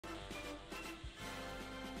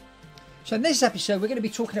So in this episode, we're going to be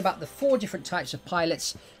talking about the 4 different types of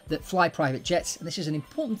pilots that fly private jets. And this is an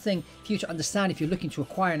important thing for you to understand if you're looking to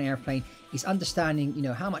acquire an airplane, is understanding,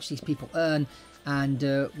 how much these people earn and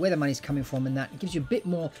where the money's coming from, and that it gives you a bit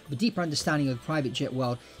more of a deeper understanding of the private jet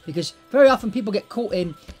world, because very often people get caught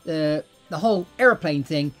in the whole aeroplane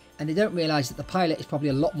thing and they don't realize that the pilot is probably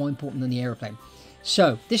a lot more important than the aeroplane.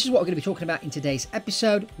 So this is what we're going to be talking about in today's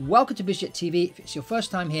episode. Welcome to BizJet TV. If it's your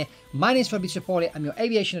first time here, my name is Fabrizio. I'm your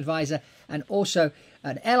aviation advisor and also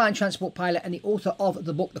an airline transport pilot and the author of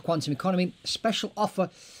the book, The Quantum Economy. A special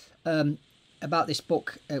offer about this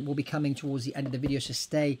book will be coming towards the end of the video, so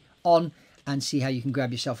stay on and see how you can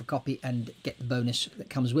grab yourself a copy and get the bonus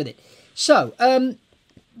that comes with it. So,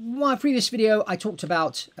 my previous video, I talked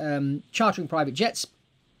about chartering private jets.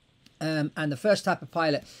 And the first type of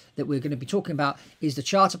pilot that we're going to be talking about is the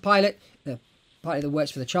charter pilot, the pilot that works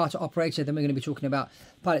for the charter operator. Then we're going to be talking about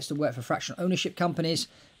pilots that work for fractional ownership companies,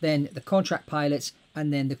 then the contract pilots,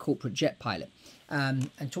 and then the corporate jet pilot. And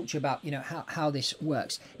talk to you about, how this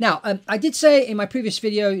works. Now, I did say in my previous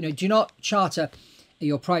video, do not charter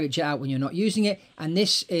your private jet out when you're not using it. And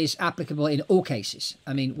this is applicable in all cases.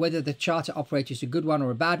 I mean, whether the charter operator is a good one or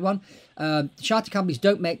a bad one. Charter companies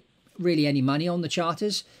don't make really any money on the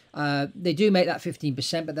charters. They do make that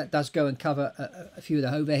 15%, but that does go and cover a few of the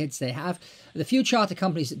overheads they have. The few charter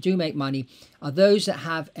companies that do make money are those that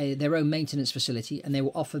have their own maintenance facility, and they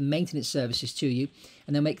will offer maintenance services to you,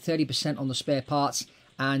 and they'll make 30% on the spare parts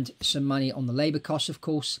and some money on the labor costs, of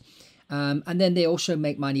course. And then they also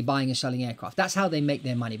make money buying and selling aircraft. That's how they make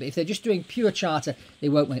their money. But if they're just doing pure charter, they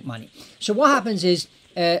won't make money. So what happens is,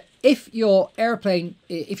 if you're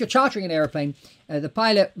chartering an airplane, the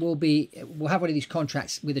pilot will have one of these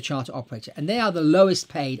contracts with a charter operator, and they are the lowest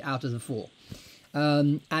paid out of the 4.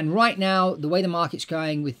 And right now, the way the market's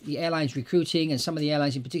going with the airlines recruiting, and some of the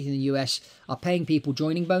airlines in particular in the US are paying people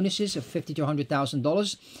joining bonuses of $50,000 to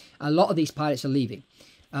 $100,000. A lot of these pilots are leaving.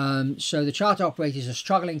 So the charter operators are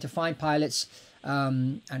struggling to find pilots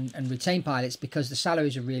and retain pilots because the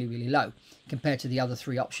salaries are really, really low compared to the other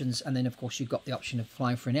 3 options. And then, of course, you've got the option of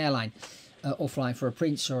flying for an airline or flying for a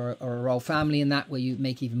prince or a royal family, and that where you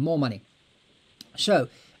make even more money. So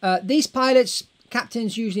these pilots,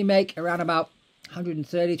 captains, usually make around about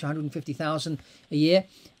 130 to 150,000 a year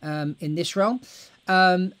in this realm.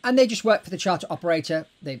 And they just work for the charter operator.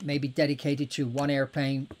 They may be dedicated to one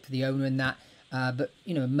airplane for the owner in that. But,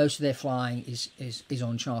 most of their flying is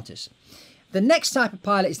on charters. The next type of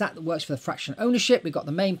pilot is that works for the fractional ownership. We've got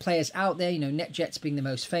the main players out there, NetJets being the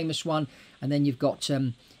most famous one. And then you've got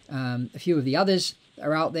a few of the others that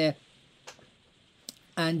are out there.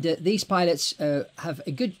 And these pilots have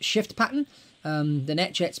a good shift pattern. The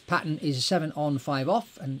NetJets pattern is a 7 on, 5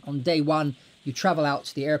 off. And on day 1, you travel out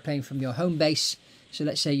to the airplane from your home base. So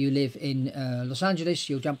let's say you live in Los Angeles.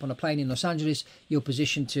 You'll jump on a plane in Los Angeles. You'll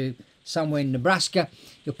position to somewhere in Nebraska.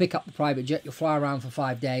 You'll pick up the private jet. You'll fly around for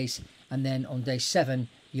 5 days. And then on day 7,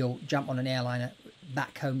 you'll jump on an airliner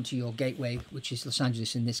back home to your gateway, which is Los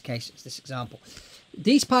Angeles in this case. It's this example.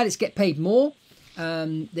 These pilots get paid more.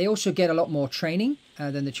 They also get a lot more training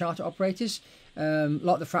than the charter operators. A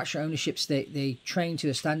lot of the fractional ownerships, they train to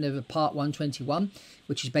the standard of Part 121,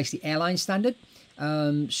 which is basically airline standard.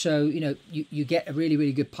 So, you get a really,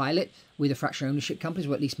 really good pilot with the fractional ownership companies,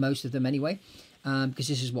 or at least most of them anyway, because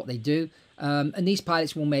this is what they do. And these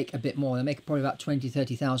pilots will make a bit more. They'll make probably about 20,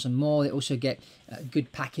 30,000 more. They also get a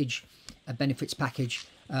good package, a benefits package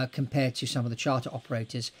compared to some of the charter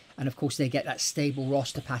operators. And of course, they get that stable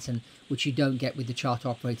roster pattern, which you don't get with the charter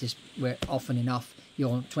operators, where often enough you're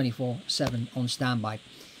on 24/7 on standby.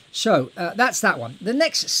 So that's that one. The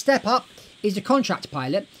next step up is the contract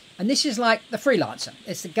pilot. And this is like the freelancer.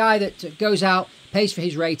 It's the guy that goes out, pays for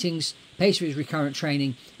his ratings, pays for his recurrent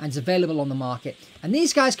training, and is available on the market. And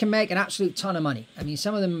these guys can make an absolute ton of money. I mean,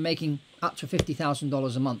 some of them are making up to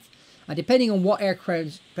 $50,000 a month. And depending on what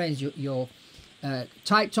airplanes you're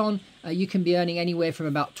typed on, you can be earning anywhere from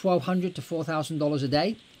about $1,200 to $4,000 a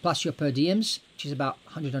day, plus your per diems, which is about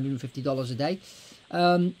 $100, $150 a day.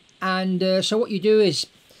 So what you do is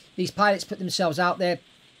these pilots put themselves out there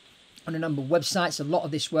on a number of websites. A lot of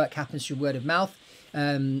this work happens through word of mouth.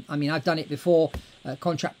 I mean, I've done it before,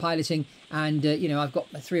 contract piloting, and I've got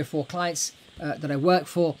 3 or 4 clients that I work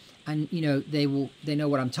for, and they know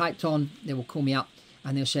what I'm typed on. They will call me up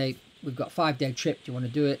and they'll say, we've got a 5-day trip, do you want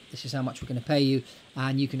to do it? This is how much we're going to pay you.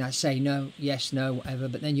 And you can say no, yes, no, whatever,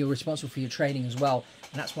 but then you're responsible for your training as well,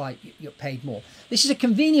 and that's why you're paid more. This is a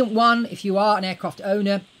convenient one if you are an aircraft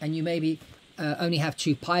owner and you maybe only have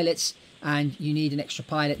 2 pilots and you need an extra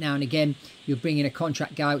pilot now and again. You'll bring in a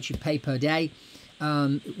contract guy, which you pay per day.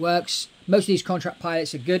 It works. Most of these contract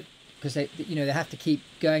pilots are good. because they have to keep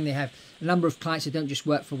going. They have a number of clients that don't just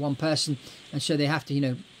work for one person, and so they have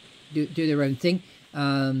to do their own thing.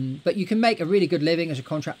 But you can make a really good living as a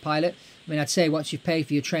contract pilot. I mean, I'd say once you've paid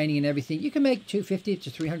for your training and everything, you can make 250 to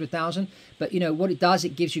 300,000. But what it does,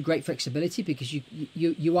 it gives you great flexibility because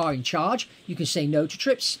you are in charge. You can say no to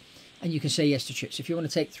trips, and you can say yes to trips. If you want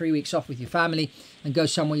to take 3 weeks off with your family and go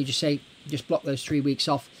somewhere, you just block those 3 weeks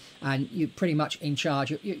off, and you're pretty much in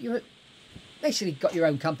charge. You're basically got your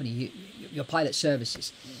own company, your pilot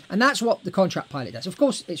services. And that's what the contract pilot does. Of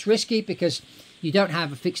course, it's risky because you don't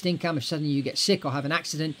have a fixed income. If suddenly you get sick or have an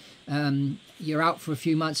accident, you're out for a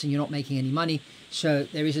few months and you're not making any money. So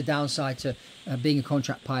there is a downside to being a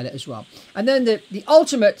contract pilot as well. And then the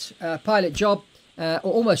ultimate pilot job, or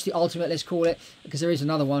almost the ultimate, let's call it, because there is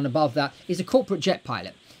another one above that, is a corporate jet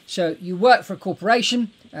pilot. So you work for a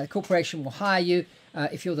corporation. The corporation will hire you.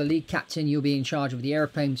 If you're the lead captain, you'll be in charge of the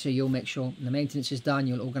airplane, so you'll make sure the maintenance is done.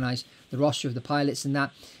 You'll organise the roster of the pilots and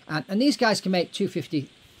that. And these guys can make 250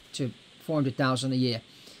 to 400,000 a year.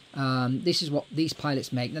 This is what these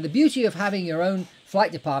pilots make. Now, the beauty of having your own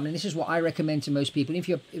flight department, and this is what I recommend to most people, if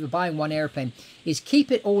you're buying one airplane, is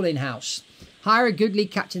keep it all in-house. Hire a good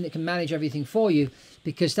lead captain that can manage everything for you,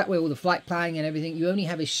 because that way all the flight planning and everything, you only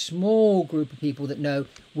have a small group of people that know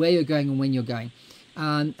where you're going and when you're going.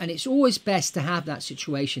 And it's always best to have that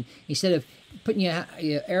situation instead of putting your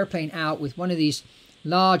airplane out with one of these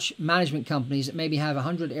large management companies that maybe have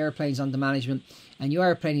 100 airplanes under management, and your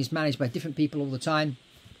airplane is managed by different people all the time,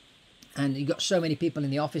 and you've got so many people in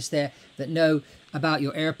the office there that know about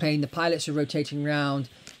your airplane. The pilots are rotating around,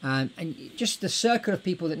 and just the circle of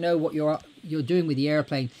people that know what you're doing with the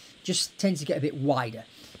airplane just tends to get a bit wider.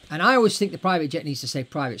 And I always think the private jet needs to stay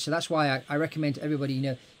private, so that's why I recommend to everybody,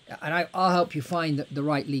 and I'll help you find the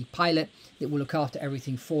right lead pilot that will look after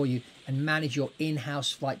everything for you and manage your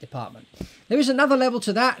in-house flight department. There is another level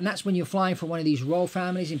to that, and that's when you're flying for one of these royal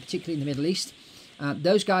families, particularly in the Middle East.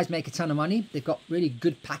 Those guys make a ton of money. They've got really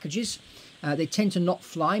good packages. They tend to not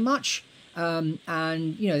fly much, and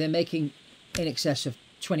they're making in excess of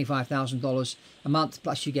 $25,000 a month.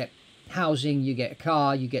 Plus, you get housing, you get a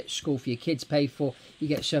car, you get school for your kids paid for, you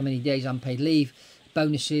get so many days unpaid leave,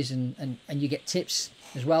 bonuses, and you get tips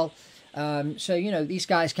as well. So these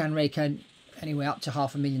guys can rake in anywhere up to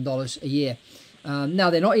 $500,000 a year.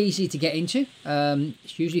 Now, they're not easy to get into.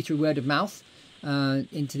 It's usually through word of mouth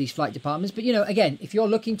into these flight departments. But again, if you're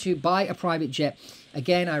looking to buy a private jet,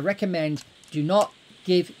 again, I recommend do not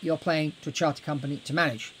give your plane to a charter company to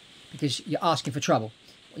manage, because you're asking for trouble.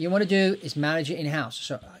 What you want to do is manage it in-house.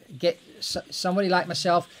 So get somebody like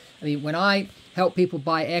myself. I mean, when I help people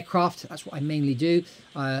buy aircraft, that's what I mainly do,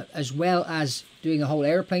 as well as doing the whole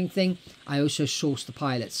airplane thing. I also source the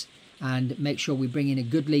pilots and make sure we bring in a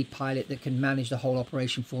good lead pilot that can manage the whole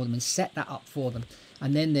operation for them and set that up for them.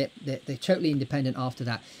 And then they're totally independent after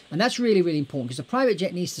that. And that's really, really important, because the private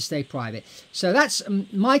jet needs to stay private. So that's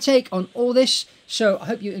my take on all this. So I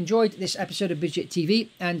hope you enjoyed this episode of BizJet TV,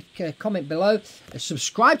 and comment below,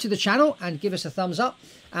 subscribe to the channel and give us a thumbs up,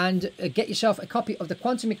 and get yourself a copy of The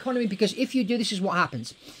Quantum Economy, because if you do, this is what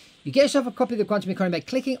happens. You get yourself a copy of The Quantum Economy by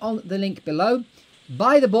clicking on the link below,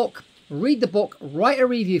 buy the book, read the book, write a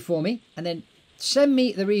review for me, and then send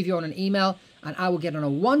me the review on an email, and I will get on a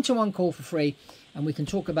one-to-one call for free, and we can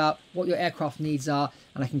talk about what your aircraft needs are,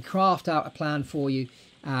 and I can craft out a plan for you,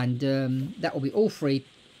 and that will be all free.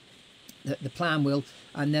 The plan will,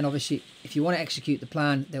 and then obviously if you want to execute the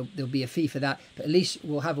plan, there'll be a fee for that, but at least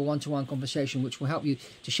we'll have a one-to-one conversation which will help you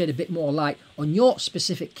to shed a bit more light on your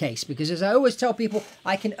specific case, because as I always tell people,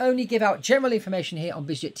 I can only give out general information here on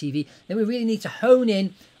BizJet TV. Then we really need to hone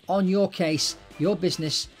in on your case, your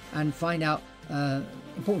business, and find out,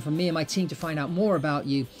 important for me and my team to find out more about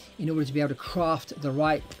you in order to be able to craft the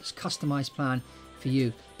right customized plan for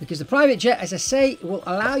you. Because the private jet, as I say, will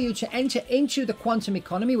allow you to enter into the quantum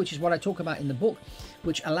economy, which is what I talk about in the book,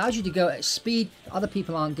 which allows you to go at speed other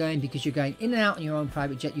people aren't going, because you're going in and out in your own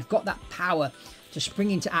private jet. You've got that power to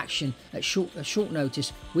spring into action at short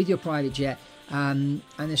notice with your private jet. And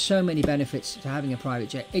there's so many benefits to having a private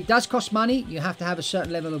jet. It does cost money. You have to have a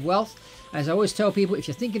certain level of wealth. As I always tell people, if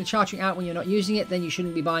you're thinking of chartering out when you're not using it, then you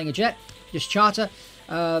shouldn't be buying a jet. Just charter.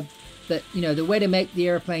 But the way to make the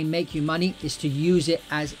airplane make you money is to use it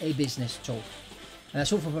as a business tool. And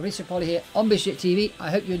that's all from Fabrizio here on BizJet TV. I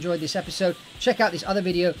hope you enjoyed this episode. Check out this other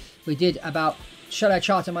video we did about should I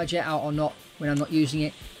charter my jet out or not when I'm not using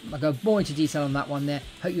it. I'll go more into detail on that one there.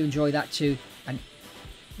 Hope you enjoy that too. And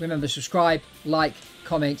remember, subscribe, like,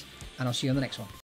 comment, and I'll see you on the next one.